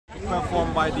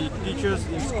performed by the teachers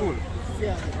in school,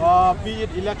 be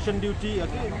it election duty,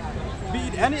 okay, be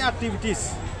it any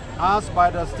activities asked by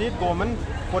the state government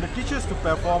for the teachers to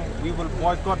perform, we will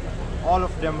boycott all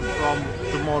of them from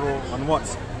tomorrow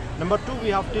onwards. Number two, we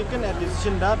have taken a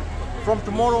decision that from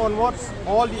tomorrow onwards,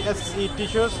 all the SSA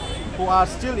teachers who are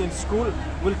still in school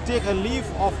will take a leave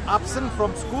of absence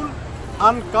from school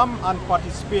and come and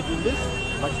participate in this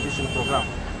education program.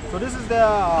 So this is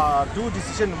the two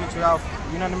decisions which we have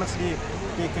unanimously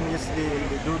taken yesterday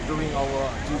during our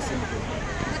GC meeting.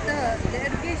 But the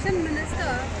education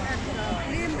minister had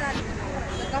claimed that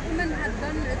the government had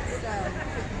done its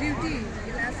duty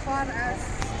in as far as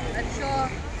ensure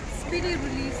speedy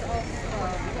release of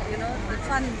the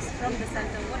funds from the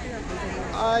center. What do you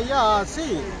have to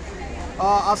say?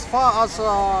 As far as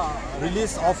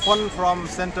release of fund from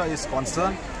center is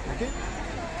concerned, okay,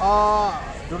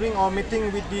 during our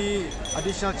meeting with the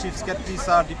Additional Chief Secretary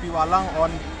Sir DP Walang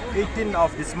on 18th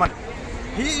of this month,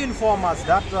 he informed us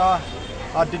that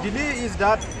the delay is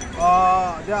that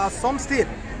there are some states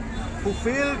who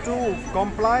fail to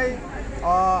comply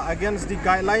against the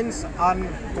guidelines and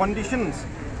conditions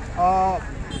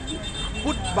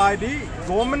put by the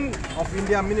Government of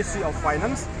India Ministry of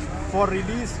Finance for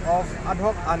release of ad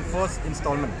hoc and first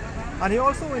installment. And he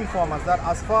also informed us that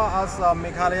as far as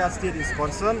Meghalaya state is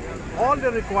concerned, all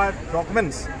the required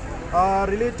documents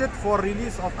related for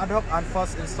release of ad hoc and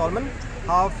first installment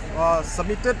have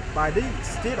submitted by the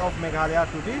state of Meghalaya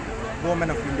to the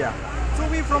Government of India. So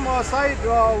we from our side,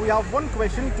 we have one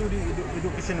question to the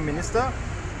Education Minister.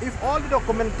 If all the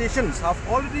documentations have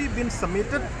already been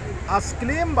submitted as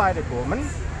claimed by the government,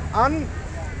 and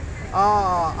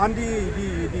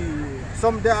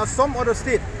there are some other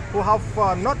states who have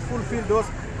not fulfilled those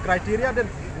criteria, then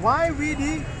why we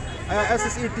the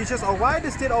SSA teachers, or why the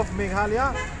state of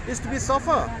Meghalaya is to be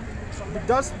suffer?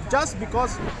 Just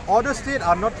because other states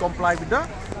are not comply with the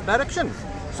direction.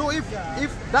 So if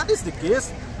that is the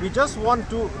case, we just want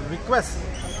to request,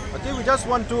 okay,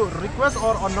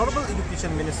 our Honorable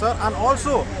Education Minister and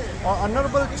also our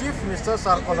Honorable Chief Minister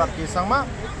Sir Sangma,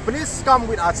 please come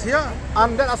with us here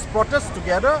and let us protest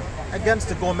together against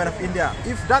the Government of India.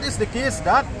 If that is the case,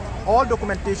 that all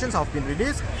documentations have been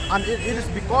released and it is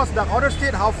because the other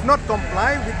state have not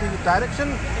complied with the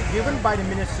direction given by the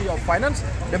Ministry of Finance.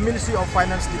 The Ministry of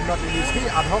Finance did not release the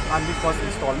ad hoc and the first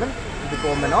installment to the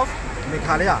Government of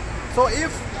Meghalaya. So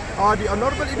if the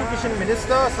Honorable Education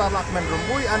Minister Sir Lakman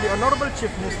Rumbui and the Honorable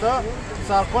Chief Minister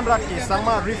Sir Conrad K.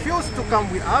 Sangma refuse to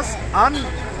come with us and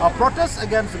protest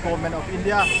against the Government of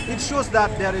India, it shows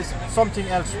that there is something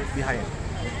else behind.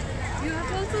 You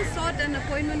have also sought an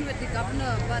appointment with the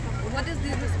governor, but what is the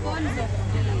response of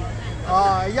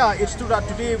the... It's true that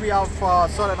today we have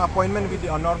sought an appointment with the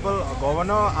Honorable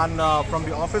Governor, and from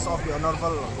the office of the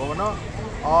Honorable Governor,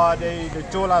 they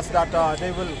told us that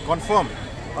they will confirm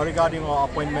regarding our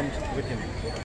appointment with him.